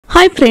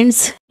Hi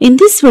friends, in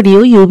this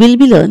video you will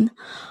be learn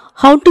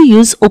how to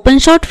use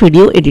Openshot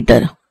video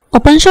editor.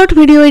 Openshot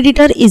video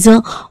editor is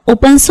a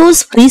open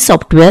source free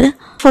software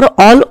for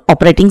all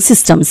operating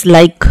systems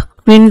like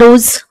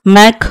Windows,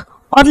 Mac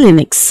or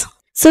Linux.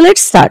 So let's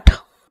start.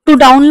 To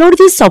download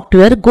this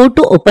software, go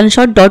to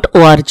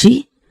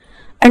openshot.org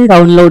and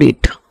download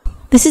it.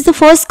 This is the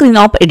first screen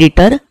of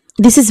editor.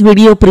 This is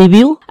video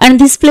preview and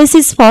this place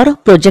is for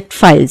project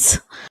files.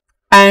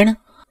 And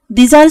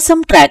these are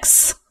some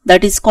tracks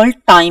that is called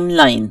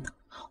timeline.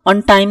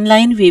 On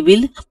timeline we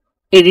will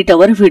edit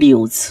our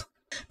videos.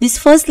 This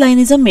first line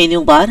is a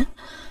menu bar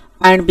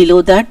and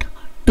below that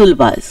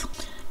toolbars.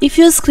 If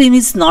your screen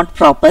is not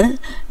proper,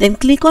 then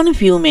click on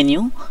view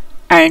menu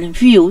and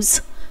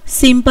views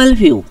simple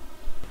view.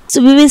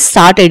 So we will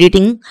start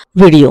editing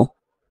video.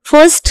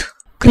 First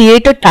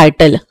create a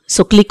title.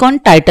 So click on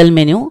title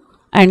menu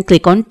and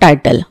click on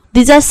title.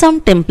 These are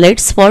some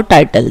templates for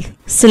title.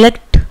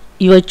 Select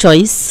your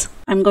choice.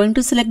 I'm going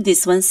to select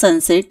this one,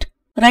 sunset.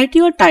 Write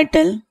your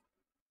title.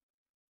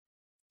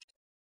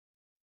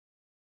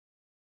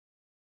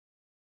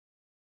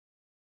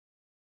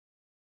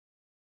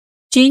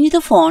 Change the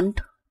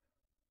font.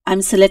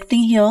 I'm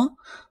selecting here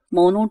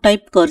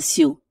monotype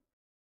cursive.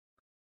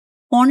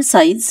 Font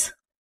size.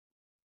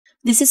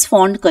 This is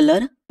font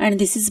color and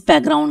this is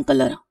background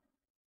color.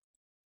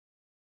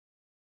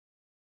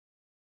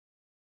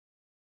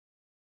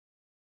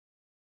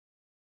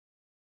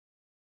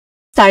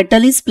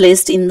 Title is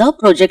placed in the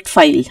project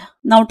file.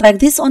 Now drag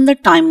this on the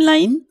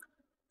timeline,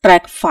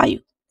 track 5.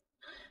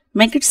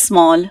 Make it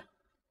small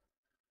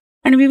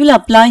and we will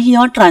apply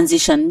here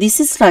transition. This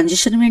is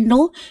transition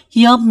window.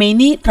 Here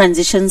many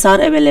transitions are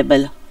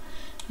available.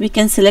 We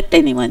can select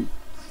anyone.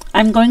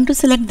 I'm going to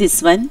select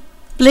this one.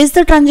 Place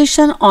the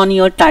transition on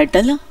your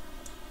title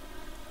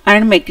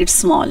and make it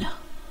small.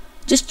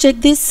 Just check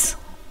this.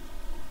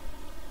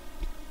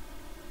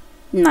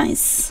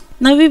 Nice.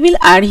 Now we will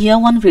add here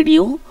one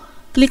video.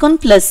 Click on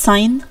plus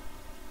sign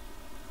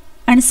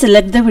and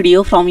select the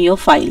video from your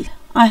file.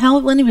 I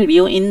have one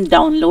video in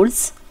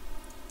downloads.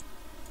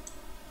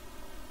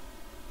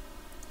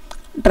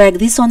 Drag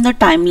this on the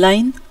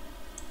timeline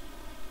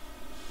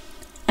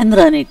and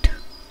run it.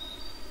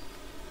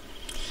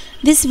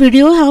 This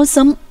video has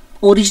some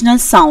original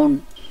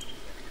sound.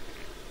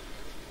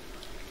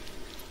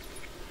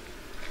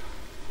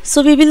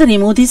 So we will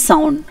remove this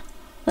sound.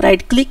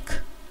 Right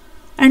click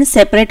and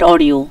separate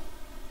audio.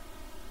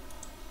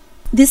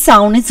 This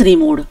sound is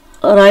removed.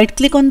 Right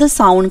click on the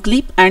sound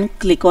clip and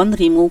click on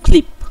remove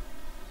clip.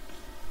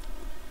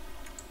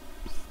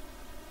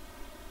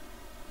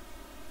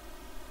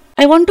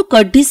 I want to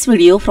cut this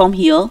video from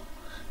here.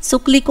 So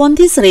click on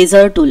this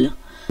razor tool.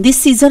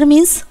 This scissor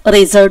means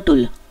razor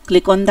tool.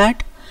 Click on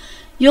that.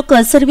 Your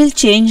cursor will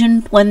change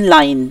in one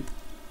line.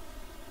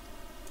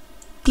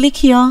 Click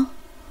here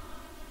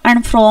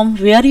and from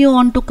where you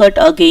want to cut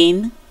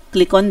again,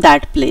 click on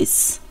that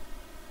place.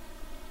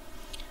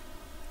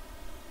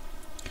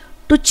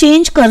 To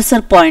change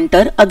cursor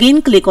pointer,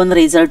 again click on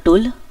razor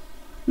tool.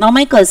 Now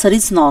my cursor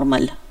is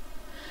normal.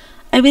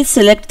 I will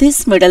select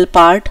this middle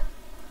part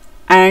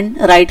and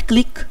right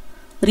click,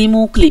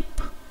 remove clip.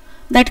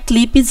 That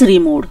clip is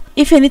removed.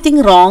 If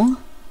anything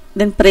wrong,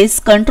 then press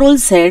Ctrl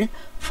Z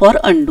for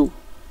undo.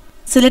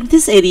 Select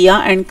this area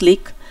and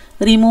click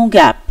remove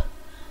gap.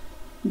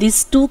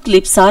 These two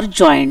clips are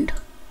joined.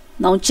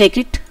 Now check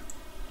it.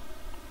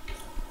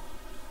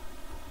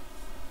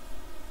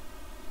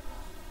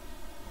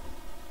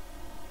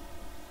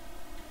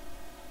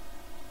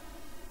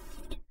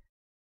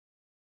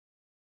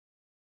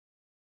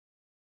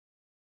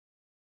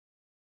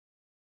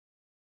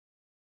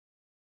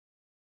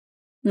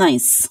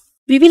 Nice.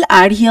 We will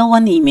add here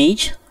one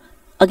image.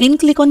 Again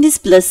click on this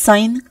plus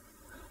sign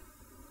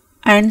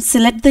and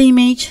select the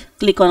image.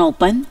 Click on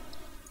open.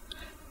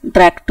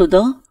 Drag to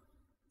the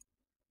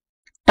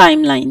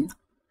timeline.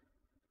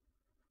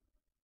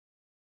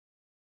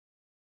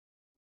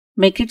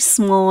 Make it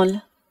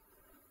small.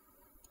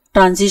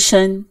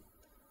 Transition.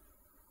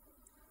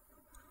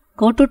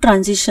 Go to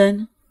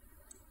transition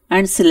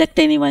and select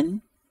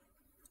anyone.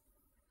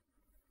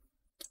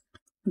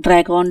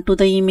 Drag on to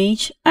the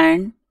image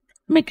and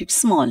make it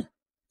small.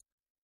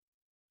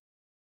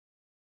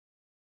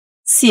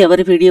 See, our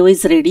video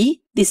is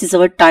ready. This is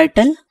our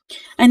title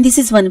and this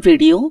is one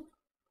video.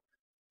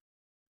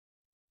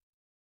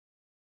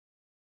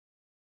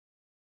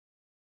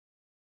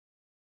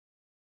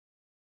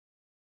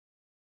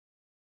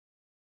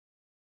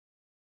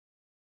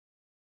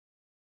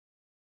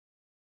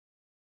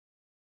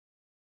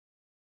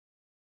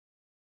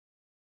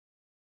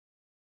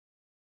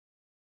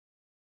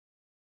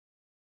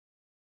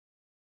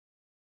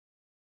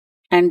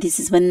 And this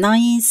is one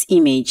nice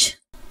image.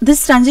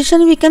 This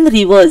transition we can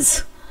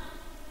reverse.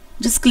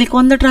 Just click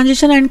on the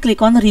transition and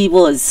click on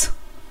reverse.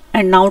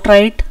 And now try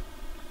it.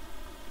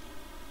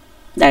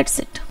 That's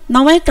it.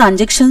 Now my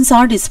transactions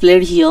are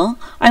displayed here.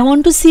 I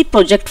want to see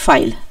project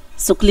file.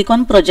 So click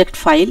on project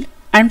file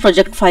and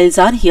project files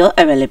are here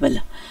available.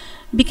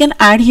 We can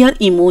add here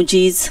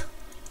emojis,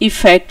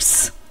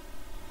 effects,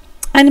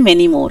 and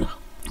many more.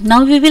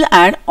 Now we will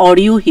add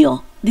audio here.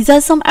 These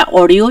are some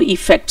audio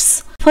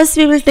effects. First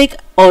we will take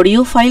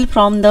audio file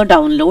from the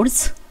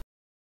downloads.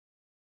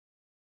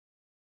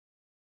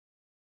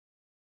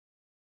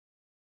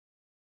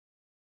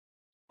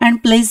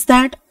 And place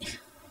that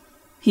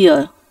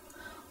here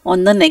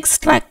on the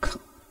next track.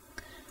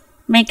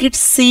 Make it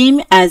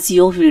same as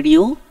your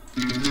video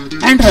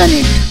and run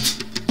it.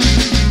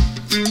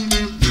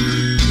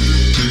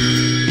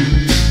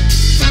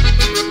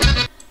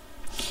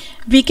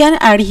 We can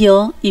add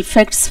here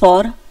effects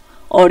for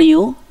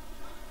audio.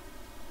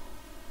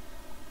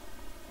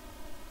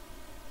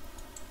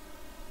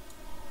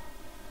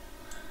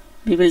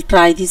 We will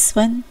try this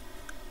one.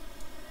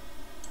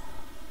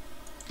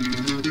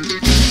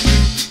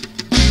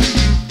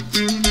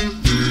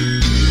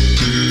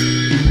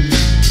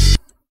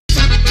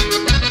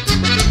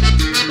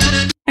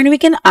 And we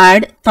can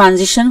add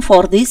transition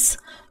for this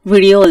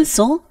video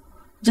also.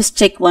 Just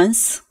check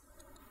once.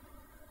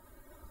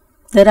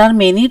 There are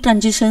many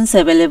transitions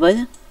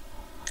available.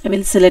 I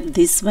will select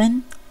this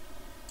one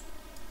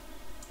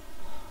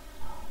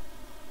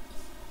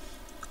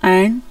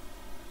and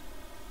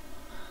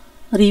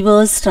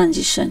reverse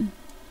transition.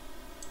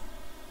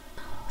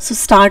 So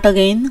start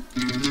again.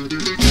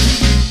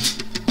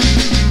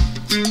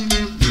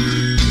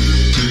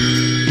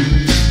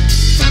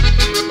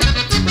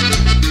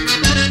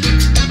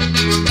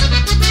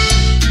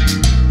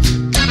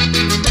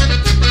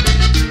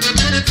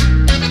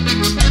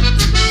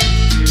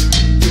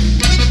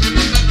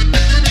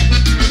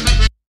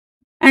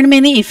 And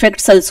many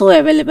effects also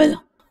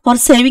available. For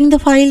saving the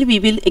file, we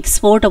will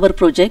export our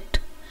project.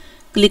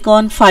 Click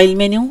on File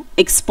menu,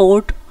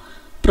 Export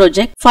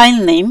Project,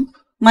 File name.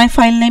 My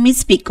file name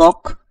is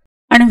Peacock.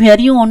 And where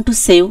you want to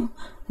save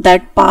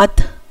that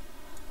path,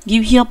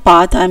 give here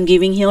path. I am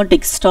giving here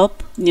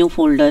desktop, new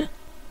folder.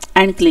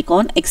 And click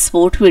on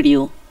Export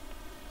Video.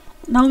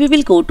 Now we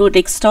will go to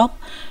desktop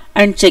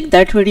and check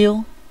that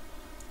video,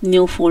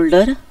 new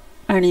folder.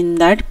 And in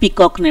that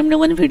Peacock named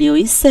one video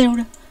is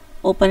saved.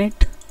 Open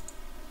it.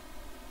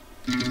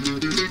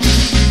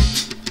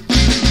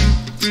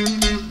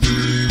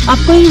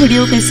 आपको ये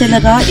video कैसे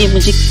लगा ये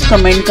मुझे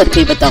comment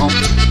करके बताओ.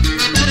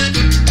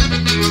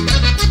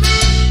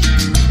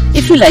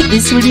 If you like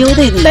this video,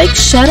 then like,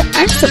 share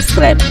and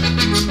subscribe.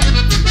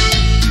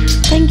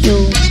 Thank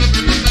you.